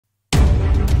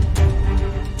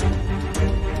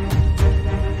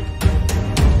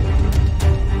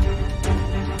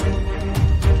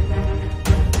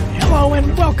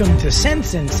Welcome to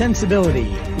Sense and Sensibility,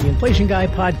 the Inflation Guy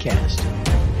podcast.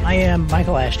 I am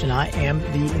Michael Ashton. I am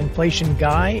the Inflation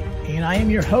Guy, and I am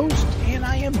your host, and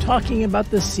I am talking about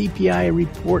the CPI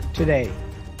report today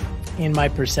and my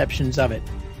perceptions of it.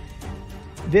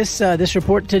 This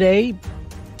report today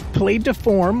played to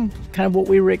form, kind of what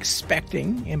we were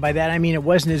expecting, and by that I mean it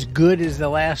wasn't as good as the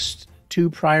last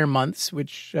two prior months,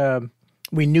 which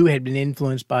we knew had been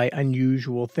influenced by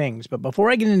unusual things. But before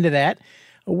I get into that,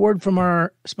 a word from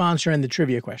our sponsor and the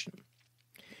trivia question.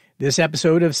 This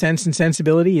episode of Sense and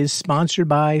Sensibility is sponsored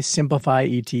by Simplify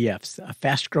ETFs, a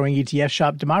fast-growing ETF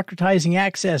shop democratizing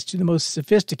access to the most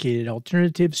sophisticated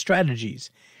alternative strategies,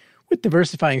 with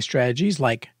diversifying strategies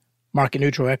like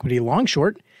market-neutral equity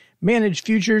long-short, managed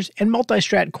futures, and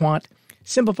multi-strat quant.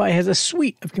 Simplify has a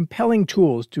suite of compelling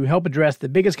tools to help address the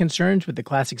biggest concerns with the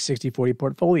classic 60/40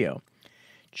 portfolio.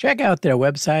 Check out their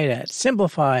website at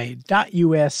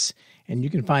simplify.us, and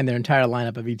you can find their entire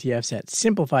lineup of ETFs at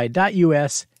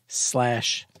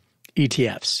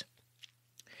simplify.us/ETFs.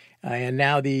 And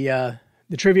now the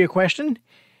trivia question.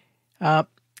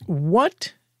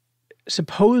 What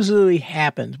supposedly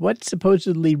happens, what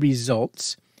supposedly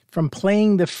results from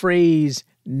playing the phrase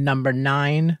number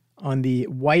 9 on the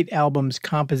White Album's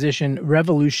composition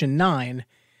Revolution 9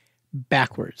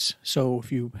 backwards? So if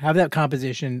you have that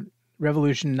composition,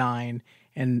 Revolution 9,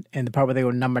 and the part where they go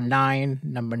number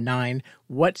 9,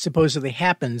 what supposedly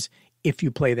happens if you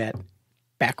play that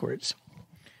backwards?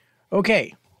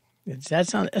 Okay, does that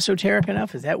sound esoteric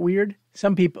enough? Is that weird?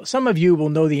 Some of you will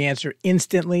know the answer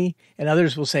instantly, and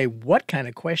others will say, what kind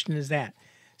of question is that?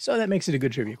 So that makes it a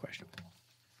good trivia question.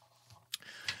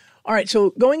 All right, so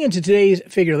going into today's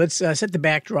figure, let's set the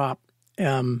backdrop,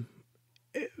 from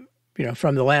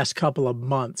the last couple of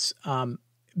months,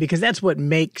 because that's what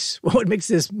makes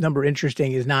this number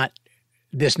interesting. Is not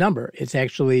this number; it's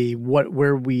actually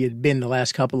where we had been the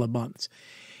last couple of months,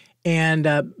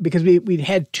 and because we'd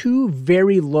had two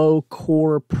very low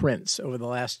core prints over the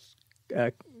last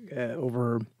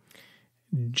over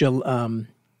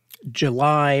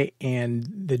July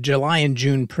and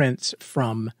June prints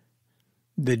from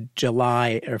the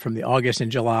August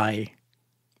and July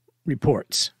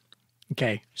reports.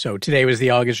 Okay, so today was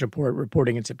the August report,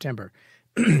 reporting in September,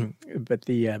 but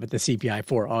the CPI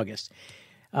for August,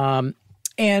 and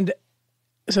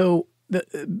so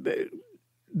the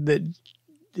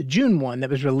June one that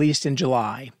was released in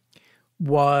July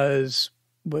was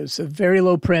a very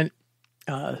low print,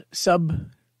 sub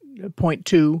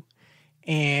 0.2,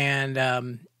 and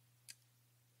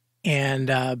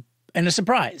a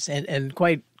surprise, and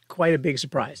quite a big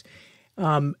surprise.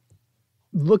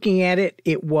 Looking at it,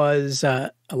 it was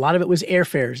a lot of it was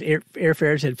airfares.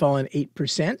 Airfares had fallen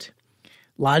 8%.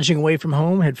 Lodging away from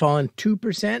home had fallen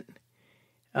 2%,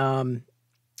 and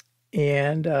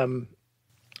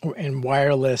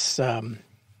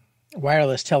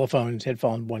wireless telephones had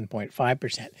fallen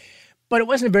 1.5%. But it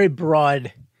wasn't a very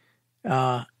broad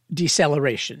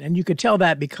deceleration, and you could tell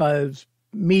that because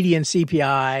median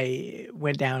CPI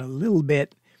went down a little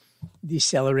bit,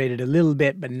 decelerated a little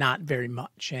bit, but not very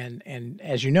much. And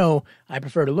as you know, I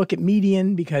prefer to look at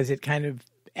median because it kind of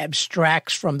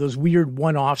abstracts from those weird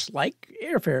one-offs like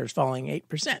airfares falling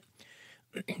 8%.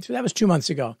 So that was 2 months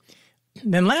ago.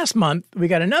 Then last month, we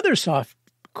got another soft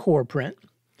core print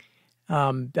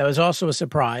that was also a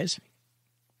surprise.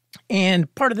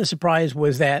 And part of the surprise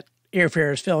was that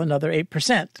airfares fell another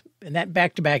 8%. And that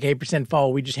back-to-back 8%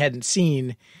 fall we just hadn't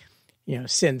seen,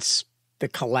 since the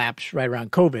collapse right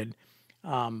around COVID.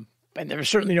 And there was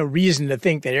certainly no reason to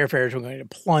think that airfares were going to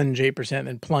plunge 8% and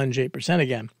then plunge 8%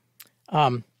 again.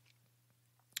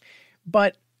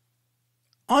 But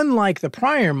unlike the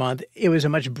prior month, it was a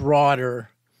much broader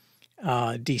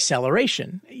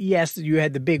deceleration. Yes, you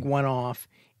had the big one-off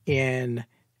in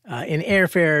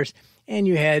airfares, and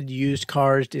you had used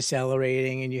cars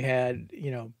decelerating, and you had,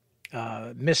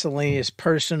 miscellaneous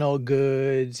personal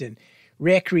goods and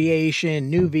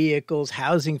recreation, new vehicles,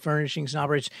 housing, furnishings, and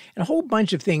operations, and a whole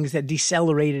bunch of things that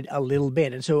decelerated a little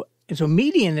bit. And so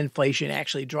median inflation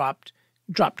actually dropped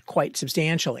quite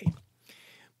substantially.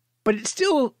 But it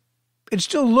still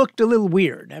looked a little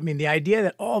weird. I mean, the idea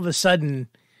that all of a sudden,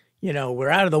 we're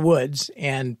out of the woods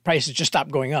and prices just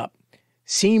stopped going up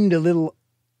seemed a little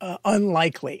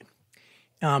unlikely.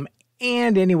 And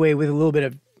anyway, with a little bit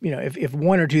of, if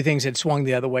one or two things had swung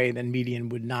the other way, then median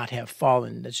would not have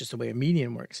fallen. That's just the way a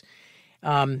median works.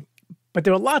 But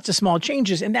there were lots of small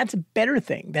changes, and that's a better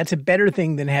thing. That's a better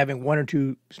thing than having one or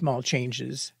two small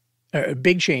changes, or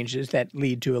big changes that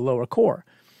lead to a lower core.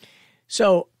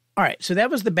 So, all right, so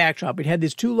that was the backdrop. We had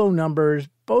these two low numbers.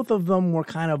 Both of them were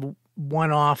kind of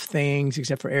one-off things,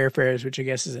 except for airfares, which I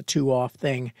guess is a two-off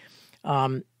thing.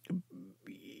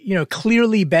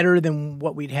 Clearly better than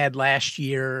what we'd had last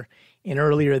year and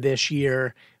earlier this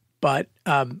year, but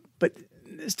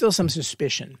there's still some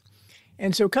suspicion.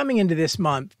 And so coming into this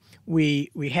month,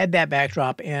 we had that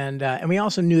backdrop, and we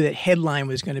also knew that headline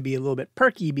was going to be a little bit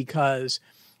perky because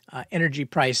energy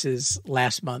prices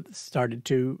last month started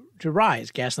to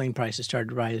rise. Gasoline prices started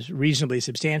to rise reasonably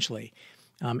substantially.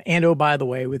 And oh, by the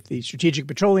way, with the Strategic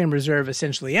Petroleum Reserve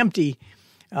essentially empty,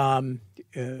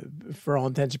 for all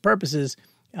intents and purposes,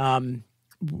 there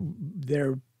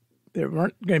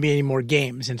weren't going to be any more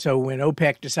games. And so when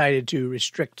OPEC decided to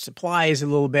restrict supplies a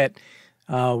little bit,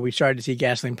 we started to see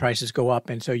gasoline prices go up.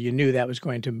 And so you knew that was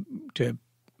going to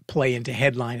play into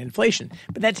headline inflation.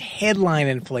 But that's headline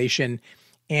inflation.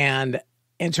 And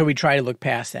so we try to look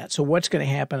past that. So what's going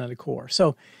to happen on the core?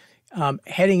 So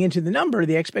heading into the number,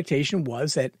 the expectation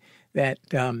was that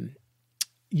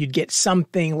you'd get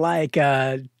something like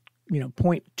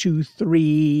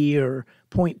 0.23 or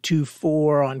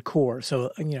 0.24 on core.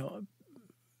 So,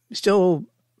 still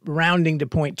rounding to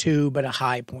 0.2, but a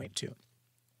high 0.2.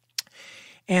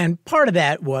 And part of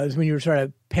that was when you were sort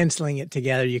of penciling it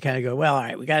together, you kind of go, well, all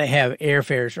right, we got to have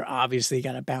airfares are obviously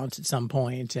going to bounce at some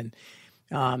point. And,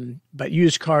 but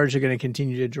used cars are going to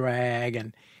continue to drag.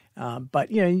 And,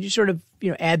 but, you sort of,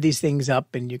 add these things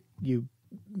up and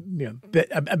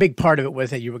a big part of it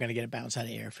was that you were going to get a bounce out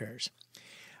of airfares.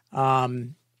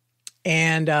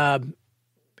 And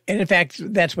in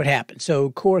fact, that's what happened. So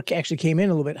core actually came in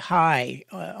a little bit high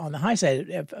on the high side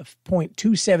of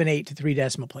 0.278 to 3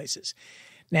 decimal places.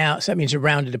 Now, so that means it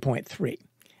rounded to 0.3.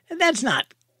 And that's nothing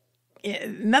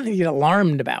to get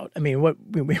alarmed about. I mean, what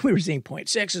we were seeing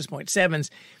 0.6s, 0.7s,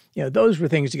 those were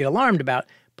things to get alarmed about.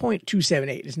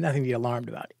 0.278 is nothing to get alarmed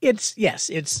about. It's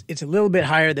a little bit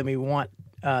higher than we want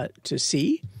to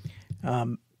see.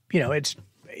 It's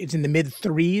in the mid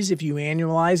 3s if you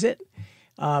annualize it.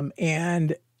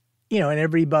 And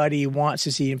everybody wants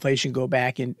to see inflation go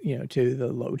back to the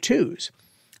low 2s.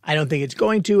 I don't think it's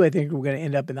going to. I think we're going to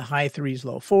end up in the high 3s,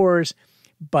 low 4s.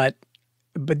 But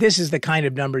this is the kind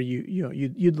of number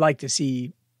you'd like to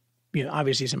see,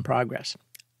 obviously some progress.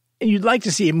 And you'd like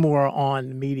to see more on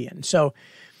the median. So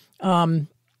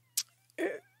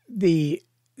the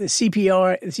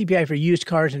CPI for used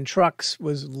cars and trucks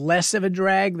was less of a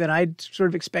drag than I'd sort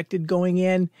of expected going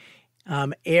in.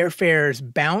 Airfares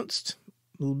bounced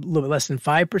a little bit less than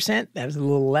 5%. That was a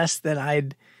little less than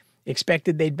I'd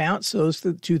expected they'd bounce. So those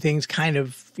two things kind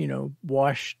of,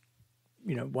 washed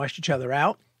each other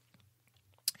out.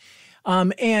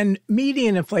 And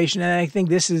median inflation, and I think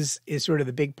this is sort of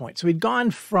the big point. So we'd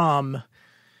gone from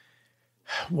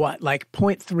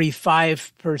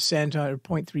 0.35% or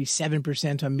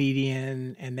 0.37% on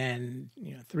median, and then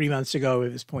 3 months ago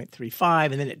it was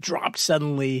 0.35, and then it dropped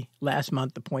suddenly last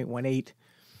month to 0.18,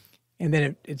 and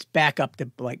then it's back up to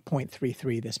like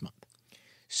 0.33 this month.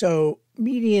 So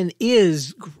median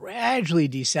is gradually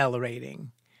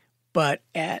decelerating, but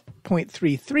at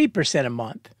 0.33% a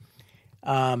month,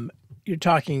 you're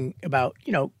talking about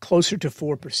closer to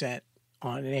 4%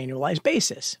 on an annualized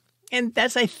basis. And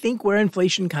that's, I think, where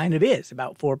inflation kind of is,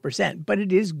 about 4%. But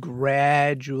it is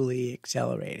gradually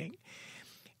accelerating.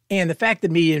 And the fact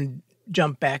that median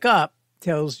jumped back up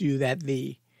tells you that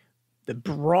the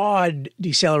broad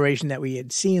deceleration that we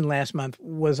had seen last month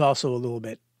was also a little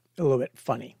bit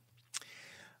funny.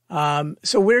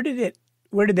 So where did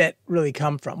that really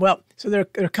come from? Well, so there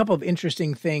are a couple of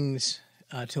interesting things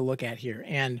to look at here.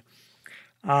 And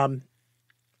one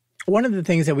of the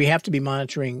things that we have to be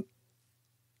monitoring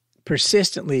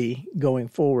persistently going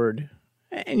forward,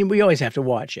 and we always have to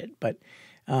watch it, but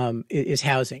is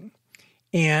housing.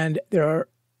 And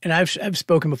I've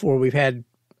spoken before. I've had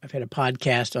a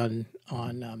podcast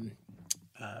on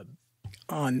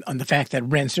the fact that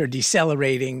rents are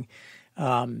decelerating,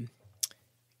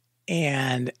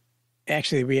 and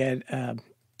actually we had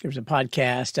there was a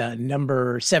podcast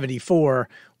number 74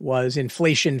 was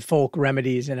inflation, folk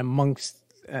remedies, and among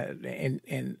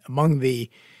the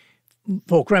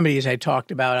folk remedies I talked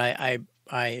about,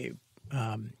 I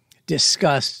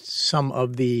discussed some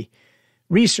of the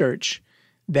research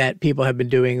that people have been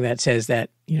doing that says that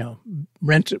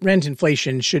rent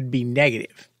inflation should be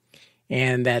negative,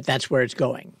 and that's where it's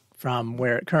going from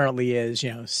where it currently is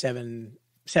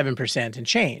 7% and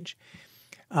change.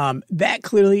 That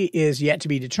clearly is yet to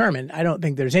be determined. I don't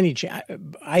think there's any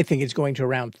I think it's going to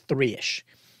around 3-ish.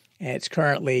 And it's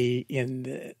currently in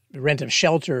the rent of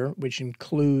shelter, which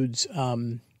includes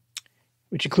lodging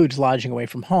away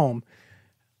from home,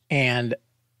 and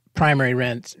primary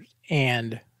rent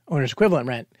and owner's equivalent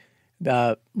rent.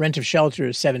 The rent of shelter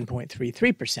is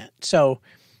 7.33%. So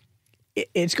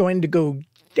it's going to go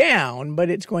down, but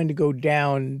it's going to go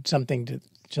down something to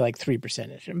like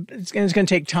 3%. It's going to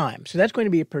take time. So that's going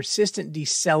to be a persistent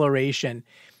deceleration.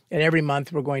 And every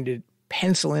month we're going to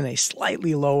pencil in a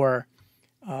slightly lower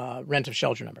rent of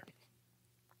shelter number.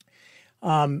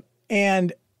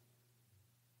 And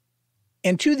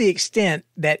to the extent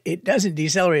that it doesn't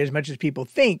decelerate as much as people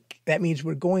think, that means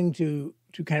we're going to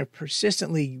kind of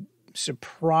persistently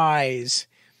surprise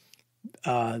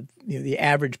the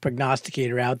average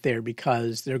prognosticator out there,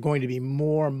 because there are going to be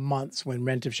more months when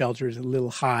rent of shelter is a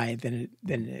little high than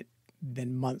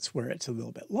months where it's a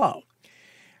little bit low.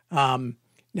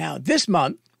 Now, this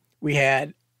month we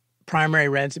had primary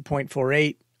rents at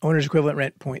 0.48, owner's equivalent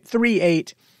rent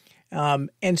 0.38,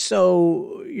 and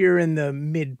so you're in the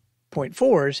mid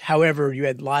 0.4s. However, you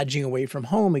had lodging away from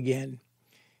home again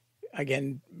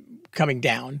coming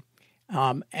down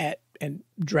and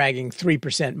dragging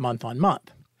 3% month on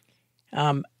month.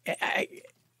 I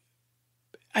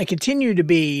continue to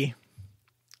be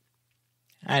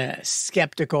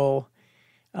skeptical.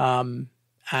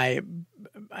 I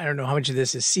don't know how much of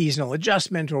this is seasonal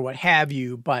adjustment or what have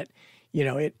you, but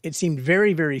it seemed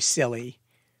very, very silly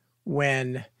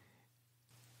when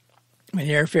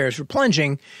airfares were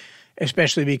plunging,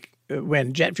 especially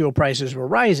when jet fuel prices were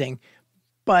rising.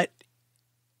 But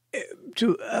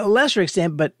to a lesser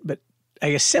extent, but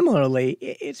I guess similarly,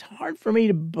 it's hard for me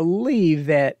to believe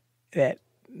that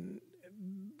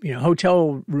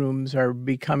hotel rooms are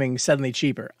becoming suddenly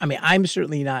cheaper. I mean, I'm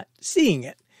certainly not seeing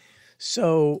it.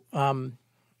 So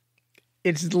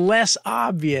it's less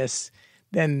obvious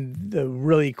than the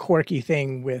really quirky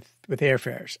thing with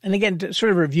airfares. And again, to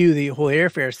sort of review the whole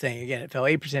airfares thing, again, it fell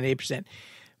 8%.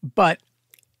 But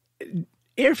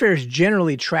airfares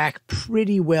generally track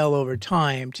pretty well over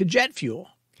time to jet fuel.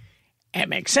 It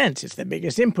makes sense. It's the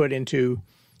biggest input into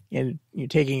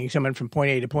taking someone from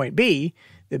point A to point B.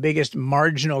 The biggest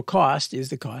marginal cost is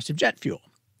the cost of jet fuel.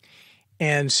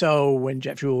 And so when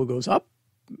jet fuel goes up,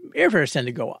 airfares tend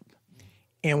to go up.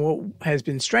 And what has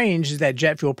been strange is that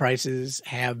jet fuel prices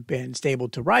have been stable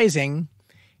to rising,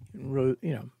 have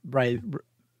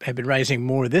been rising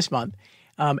more this month.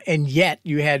 And yet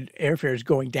you had airfares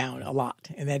going down a lot,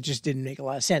 and that just didn't make a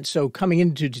lot of sense. So coming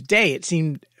into today, it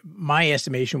seemed my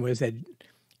estimation was that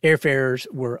airfares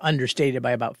were understated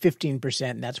by about 15%,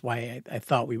 and that's why I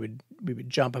thought we would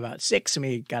jump about 6, and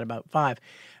we got about 5.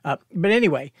 But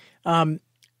anyway,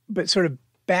 but sort of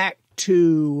back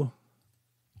to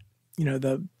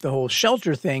the whole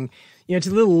shelter thing. It's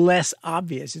a little less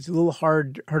obvious. It's a little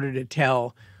harder to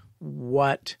tell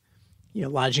what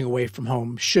lodging away from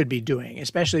home should be doing,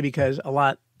 especially because a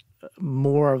lot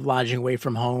more of lodging away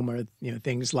from home are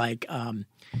things like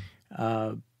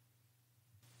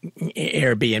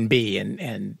Airbnb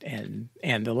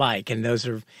and the like, and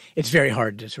it's very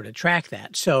hard to sort of track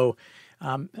that. So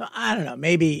I don't know,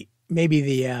 maybe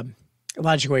the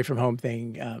lodging away from home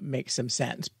thing makes some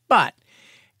sense, but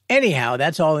anyhow,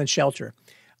 that's all in shelter.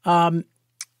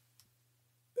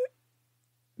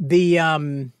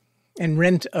 And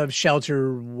rent of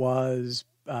shelter was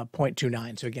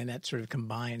 0.29. So again, that sort of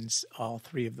combines all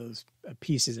three of those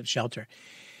pieces of shelter.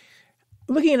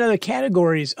 Looking at other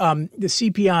categories, the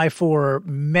CPI for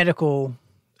medicinal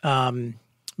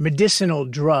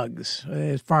drugs,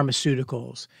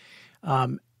 pharmaceuticals,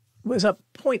 was up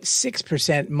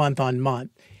 0.6% month on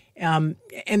month. And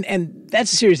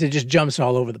that's a series that just jumps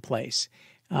all over the place.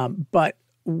 But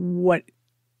what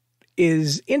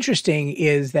is interesting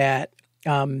is that,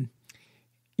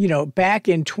 back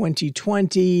in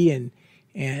 2020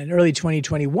 and early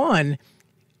 2021,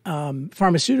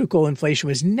 pharmaceutical inflation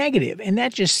was negative, and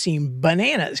that just seemed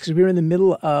bananas because we were in the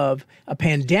middle of a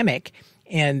pandemic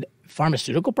and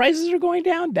pharmaceutical prices are going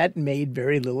down. That made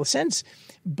very little sense,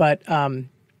 but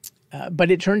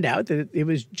it turned out that it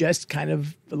was just kind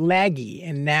of laggy,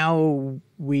 and now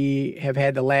we have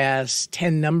had the last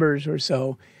 10 numbers or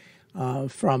so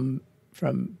from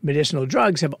medicinal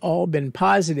drugs have all been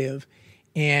positive,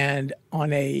 and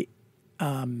on a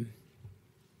and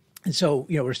so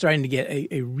we're starting to get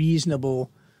a reasonably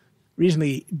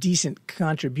decent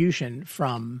contribution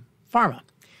from pharma.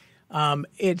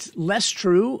 It's less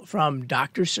true from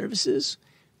doctor services,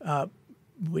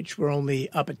 which were only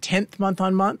up 1/10 month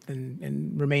on month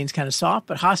and remains kind of soft,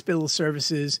 but hospital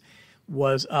services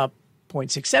was up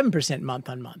 0.67% month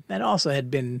on month. That also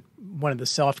had been one of the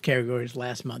soft categories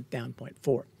last month, down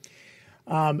 0.4.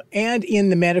 And in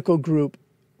the medical group,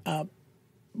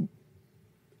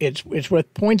 it's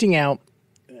worth pointing out,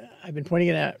 I've been pointing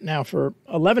it out now for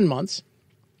 11 months,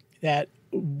 that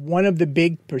one of the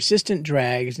big persistent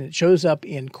drags, and it shows up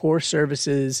in core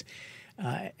services,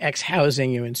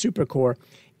 ex-housing, and supercore,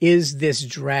 is this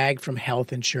drag from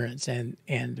health insurance. And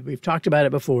we've talked about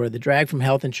it before. The drag from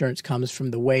health insurance comes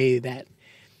from the way that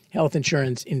health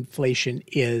insurance inflation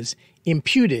is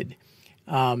imputed.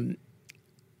 And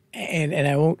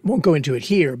I won't go into it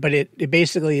here, but it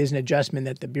basically is an adjustment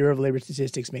that the Bureau of Labor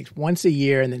Statistics makes once a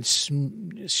year and then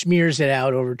smears it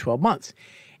out over 12 months.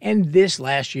 And this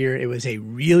last year, it was a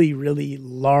really, really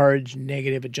large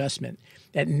negative adjustment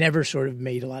that never sort of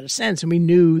made a lot of sense. And we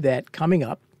knew that coming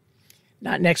up,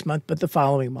 not next month, but the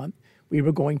following month, we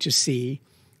were going to see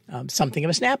something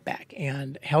of a snapback,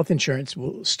 and health insurance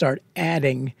will start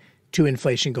adding to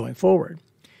inflation going forward.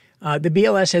 The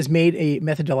BLS has made a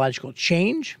methodological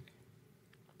change.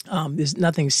 There's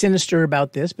nothing sinister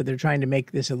about this, but they're trying to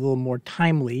make this a little more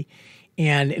timely.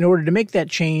 And in order to make that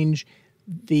change,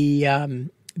 the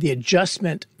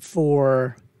adjustment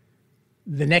for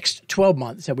the next 12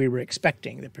 months that we were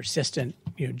expecting, the persistent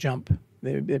jump,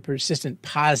 the persistent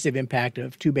positive impact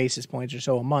of 2 basis points or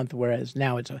so a month, whereas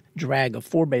now it's a drag of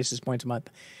 4 basis points a month,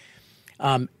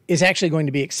 is actually going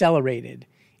to be accelerated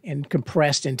and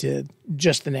compressed into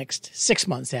just the next 6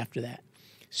 months after that.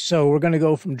 So we're going to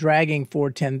go from dragging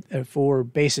 4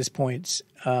 basis points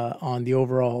on the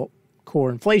overall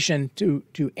core inflation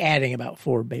to adding about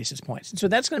 4 basis points. And so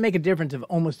that's going to make a difference of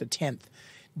almost a tenth,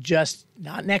 just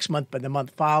not next month, but the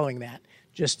month following that,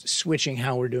 just switching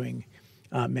how we're doing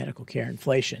medical care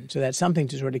inflation. So that's something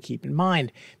to sort of keep in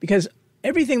mind, because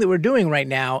everything that we're doing right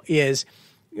now is,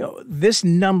 this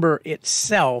number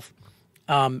itself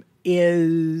was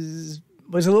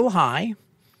a little high.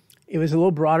 It was a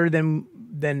little broader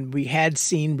than we had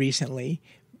seen recently.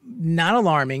 Not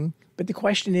alarming, but the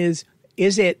question is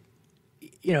the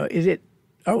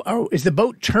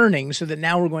boat turning so that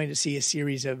now we're going to see a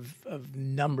series of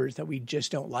numbers that we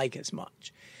just don't like as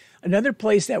much? Another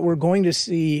place that we're going to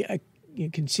see a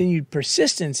continued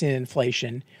persistence in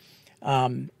inflation.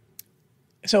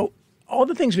 So all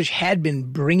the things which had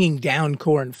been bringing down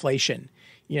core inflation,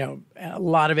 a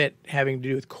lot of it having to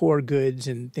do with core goods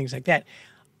and things like that,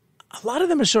 a lot of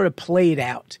them are sort of played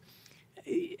out.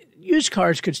 Used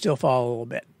cars could still fall a little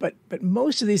bit, but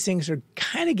most of these things are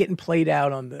kind of getting played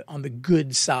out on the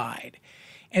good side.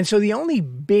 And so the only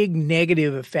big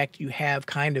negative effect you have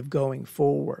kind of going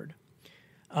forward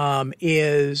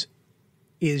is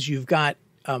you've got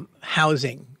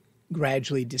housing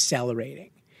gradually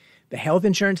decelerating. The health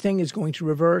insurance thing is going to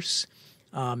reverse.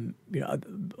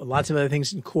 Lots of other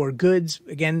things in core goods,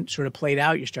 again, sort of played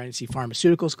out. You're starting to see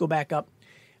pharmaceuticals go back up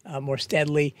more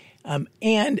steadily.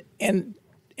 And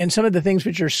some of the things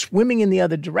which are swimming in the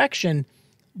other direction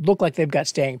look like they've got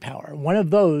staying power. One of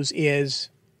those is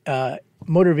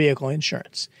motor vehicle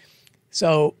insurance.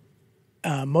 So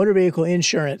motor vehicle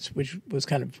insurance, which was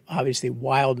kind of obviously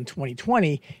wild in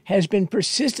 2020, has been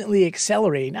persistently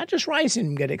accelerating, not just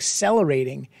rising, but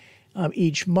accelerating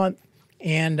each month,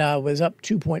 and was up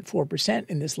 2.4%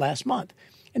 in this last month.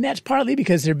 And that's partly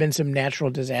because there have been some natural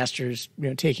disasters,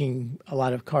 taking a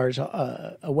lot of cars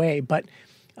away, but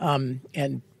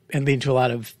and leading to a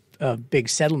lot of big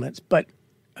settlements. But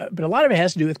a lot of it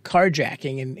has to do with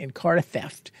carjacking and car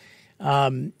theft,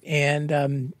 and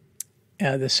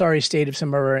the sorry state of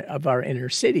some of our inner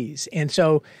cities. And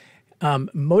so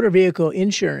motor vehicle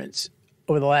insurance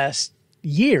over the last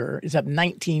year is up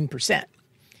 19%.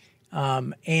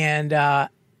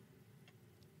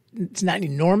 It's not an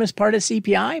enormous part of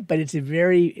CPI, but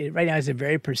right now it's a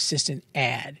very persistent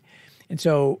add. And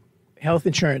so health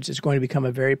insurance is going to become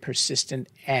a very persistent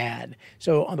add.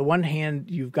 So on the one hand,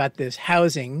 you've got this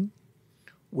housing,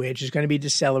 which is going to be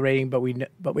decelerating, but we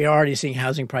are already seeing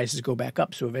housing prices go back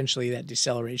up. So eventually that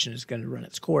deceleration is going to run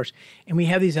its course. And we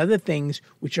have these other things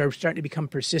which are starting to become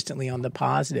persistently on the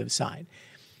positive side.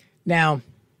 Now,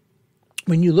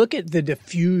 when you look at the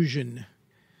diffusion,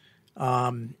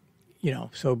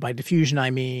 so by diffusion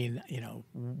I mean,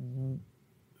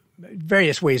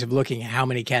 various ways of looking at how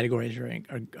many categories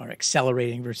are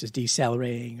accelerating versus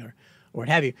decelerating or what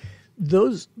have you.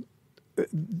 The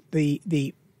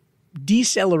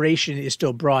deceleration is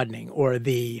still broadening, or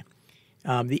the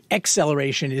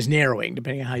acceleration is narrowing,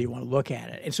 depending on how you want to look at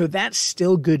it. And so that's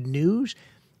still good news,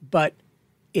 but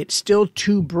it's still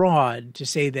too broad to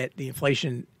say that the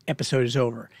inflation episode is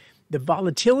over. The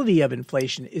volatility of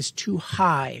inflation is too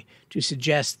high to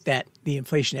suggest that the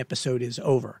inflation episode is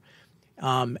over.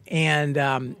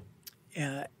 And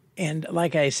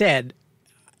like I said,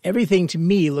 everything to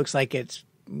me looks like it's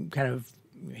kind of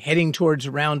heading towards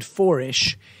around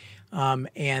 4-ish,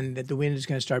 and that the wind is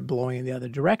going to start blowing in the other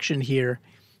direction here.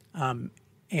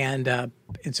 And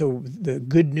so the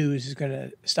good news is going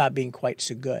to stop being quite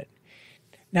so good.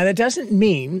 Now, that doesn't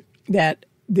mean that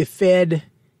the Fed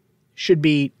should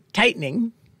be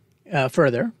tightening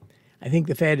further. I think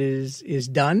the Fed is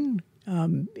done.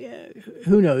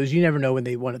 Who knows? You never know when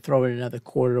they want to throw in another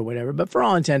quarter or whatever. But for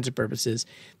all intents and purposes,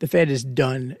 the Fed is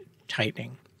done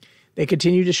tightening. They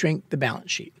continue to shrink the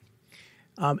balance sheet.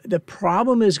 The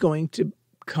problem is going to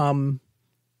come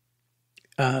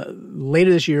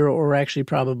later this year, or actually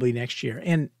probably next year.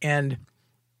 And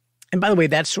by the way,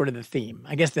 that's sort of the theme.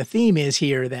 I guess the theme is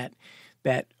here that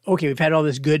okay, we've had all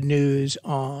this good news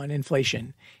on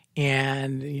inflation,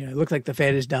 and it looks like the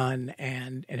Fed is done,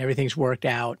 and everything's worked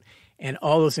out, and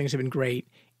all those things have been great.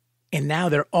 And now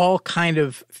they're all kind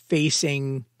of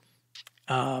facing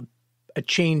a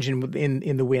change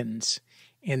in the winds,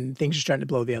 and things are starting to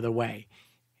blow the other way.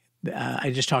 I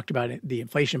just talked about the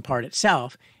inflation part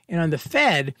itself. And on the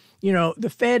Fed,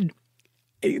 the Fed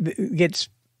gets,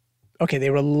 okay, they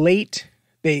were late.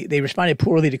 They responded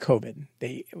poorly to COVID.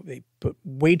 They put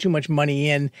way too much money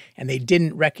in, and they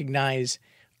didn't recognize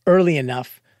early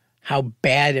enough how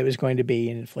bad it was going to be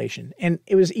in inflation. And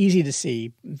it was easy to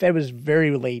see. The Fed was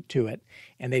very late to it,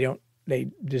 and they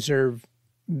deserve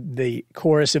the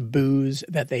chorus of boos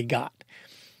that they got.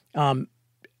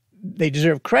 They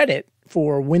deserve credit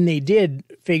for when they did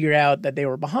figure out that they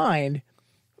were behind,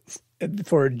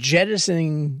 for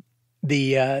jettisoning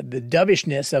the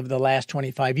dovishness of the last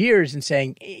 25 years and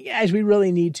saying, hey, guys, we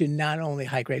really need to not only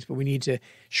hike rates, but we need to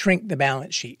shrink the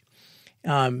balance sheet.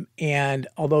 And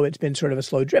although it's been sort of a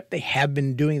slow drip, they have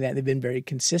been doing that. They've been very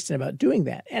consistent about doing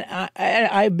that. And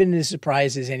I've been as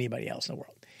surprised as anybody else in the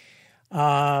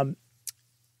world.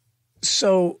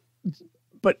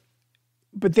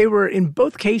 But they were, in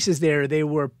both cases there, they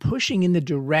were pushing in the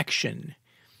direction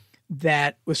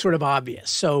that was sort of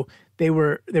obvious. So they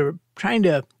were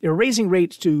raising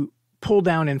rates to pull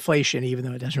down inflation, even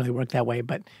though it doesn't really work that way.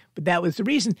 But that was the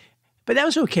reason. But that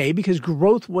was okay because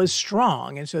growth was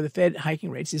strong, and so the Fed hiking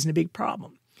rates isn't a big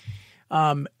problem.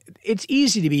 It's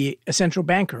easy to be a central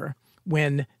banker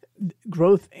when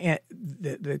growth,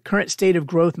 the current state of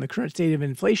growth and the current state of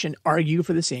inflation argue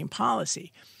for the same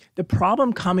policy. The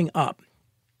problem coming up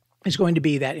is going to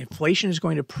be that inflation is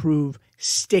going to prove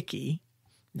sticky,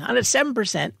 not at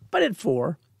 7%, but at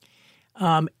 4%.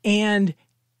 And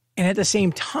at the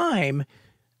same time,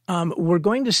 we're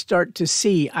going to start to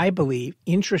see, I believe,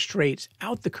 interest rates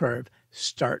out the curve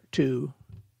start to,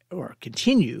 or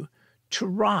continue to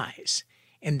rise.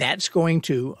 And that's going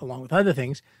to, along with other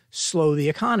things, slow the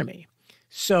economy.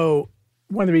 So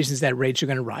one of the reasons that rates are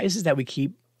going to rise is that we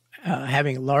keep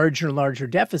having larger and larger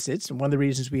deficits. And one of the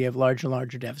reasons we have larger and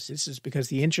larger deficits is because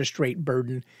the interest rate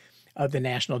burden of the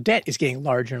national debt is getting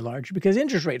larger and larger because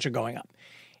interest rates are going up.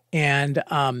 And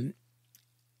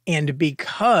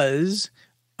because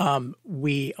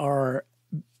we are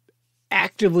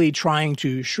actively trying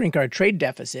to shrink our trade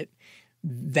deficit,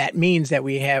 that means that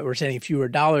we're sending fewer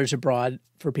dollars abroad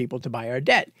for people to buy our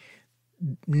debt.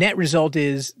 Net result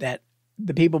is that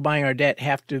the people buying our debt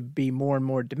have to be more and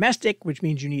more domestic, which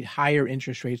means you need higher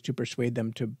interest rates to persuade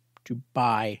them to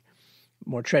buy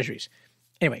more treasuries.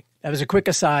 Anyway, that was a quick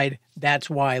aside. That's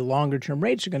why longer-term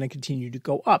rates are going to continue to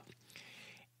go up.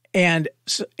 And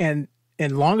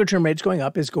longer-term rates going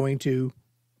up is going to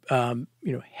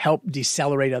help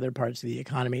decelerate other parts of the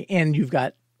economy. And you've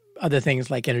got other things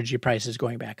like energy prices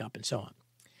going back up and so on.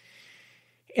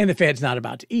 And the Fed's not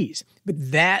about to ease. But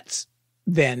that's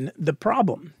then the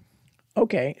problem.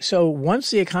 Okay, so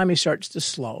once the economy starts to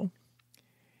slow,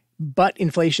 but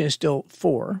inflation is still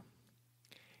 4%,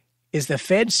 is the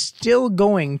Fed still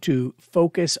going to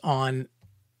focus on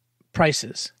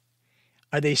prices?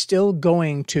 Are they still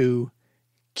going to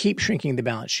keep shrinking the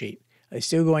balance sheet? Are they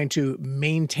still going to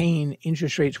maintain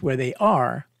interest rates where they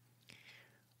are?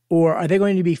 Or are they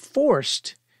going to be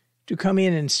forced to come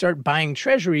in and start buying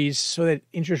treasuries so that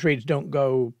interest rates don't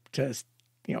go to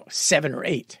 7 or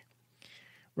 8?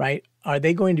 Right? Are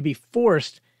they going to be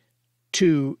forced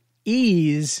to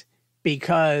ease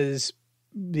because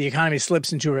the economy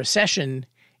slips into a recession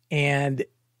and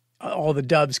all the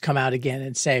doves come out again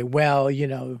and say, well, we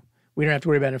don't have to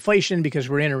worry about inflation because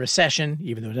we're in a recession,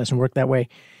 even though it doesn't work that way.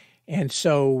 And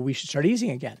so we should start easing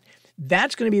again.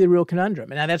 That's going to be the real conundrum.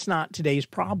 And now that's not today's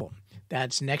problem.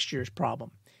 That's next year's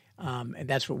problem. And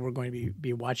that's what we're going to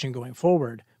be watching going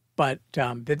forward. But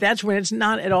that's when it's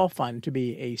not at all fun to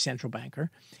be a central banker.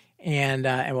 And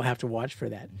we'll have to watch for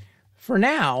that. For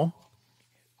now,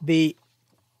 the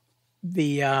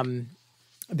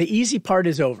easy part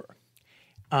is over.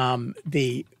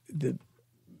 The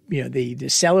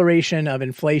deceleration of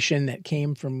inflation that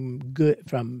came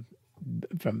from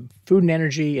food and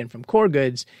energy and from core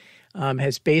goods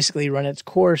has basically run its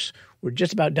course. We're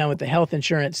just about done with the health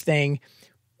insurance thing.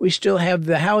 We still have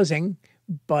the housing,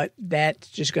 but that's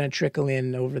just going to trickle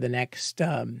in over the next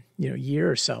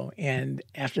year or so. And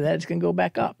after that, it's going to go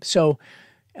back up. So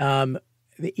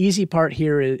the easy part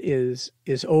here is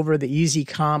over. The easy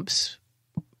comps,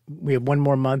 we have one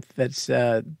more month that's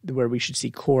where we should see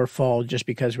core fall just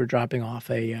because we're dropping off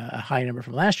a high number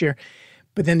from last year.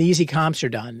 But then the easy comps are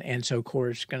done, and so core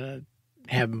is going to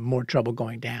have more trouble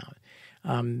going down.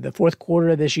 The fourth quarter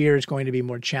of this year is going to be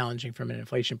more challenging from an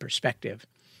inflation perspective.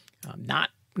 Not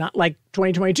like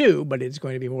 2022, but it's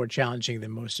going to be more challenging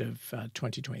than most of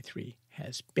 2023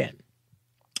 has been.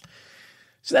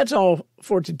 So that's all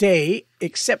for today,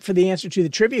 except for the answer to the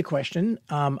trivia question.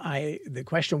 The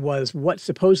question was, what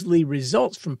supposedly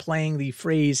results from playing the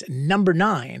phrase number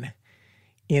 9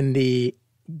 in the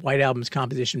White Album's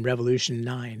composition Revolution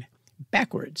 9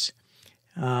 backwards?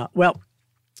 The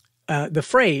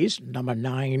phrase number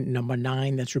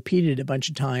 9, that's repeated a bunch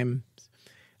of times,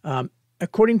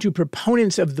 according to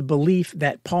proponents of the belief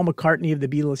that Paul McCartney of the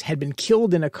Beatles had been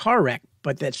killed in a car wreck,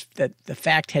 but that the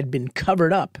fact had been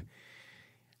covered up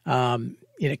in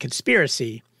a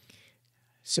conspiracy.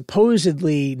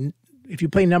 Supposedly, if you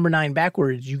play number 9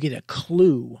 backwards, you get a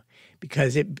clue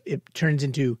because it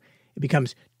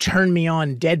becomes "Turn Me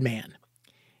On, Dead Man."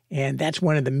 And that's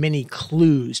one of the many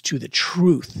clues to the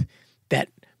truth that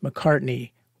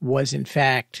McCartney was, in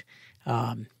fact,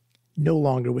 no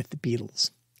longer with the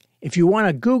Beatles. If you want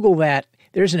to Google that,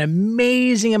 there's an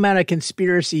amazing amount of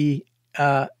conspiracy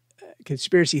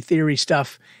theory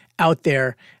stuff out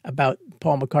there about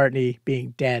Paul McCartney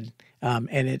being dead. And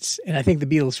I think the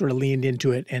Beatles sort of leaned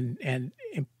into it and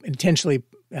intentionally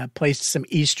placed some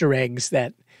Easter eggs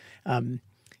that,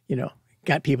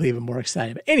 got people even more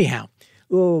excited. But anyhow,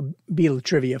 a little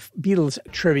Beatles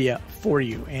trivia for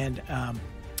you.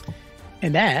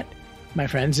 And that, my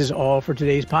friends, is all for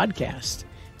today's podcast.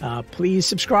 Please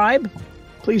subscribe.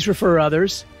 Please refer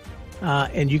others.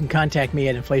 And you can contact me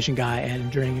at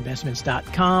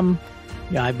inflationguy@enduringinvestments.com.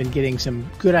 I've been getting some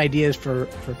good ideas for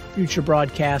future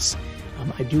broadcasts.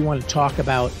 I do want to talk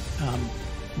about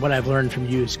what I've learned from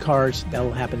used cars. That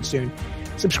will happen soon.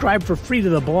 Subscribe for free to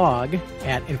the blog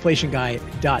at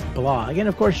inflationguy.blog. And,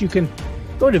 of course, you can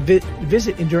go to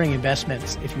visit Enduring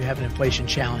Investments if you have an inflation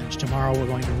challenge. Tomorrow we're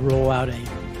going to roll out a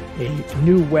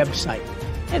new website.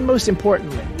 And most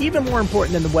importantly, even more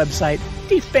important than the website,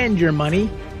 defend your money.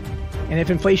 And if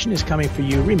inflation is coming for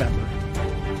you, remember,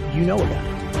 you know about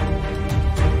it.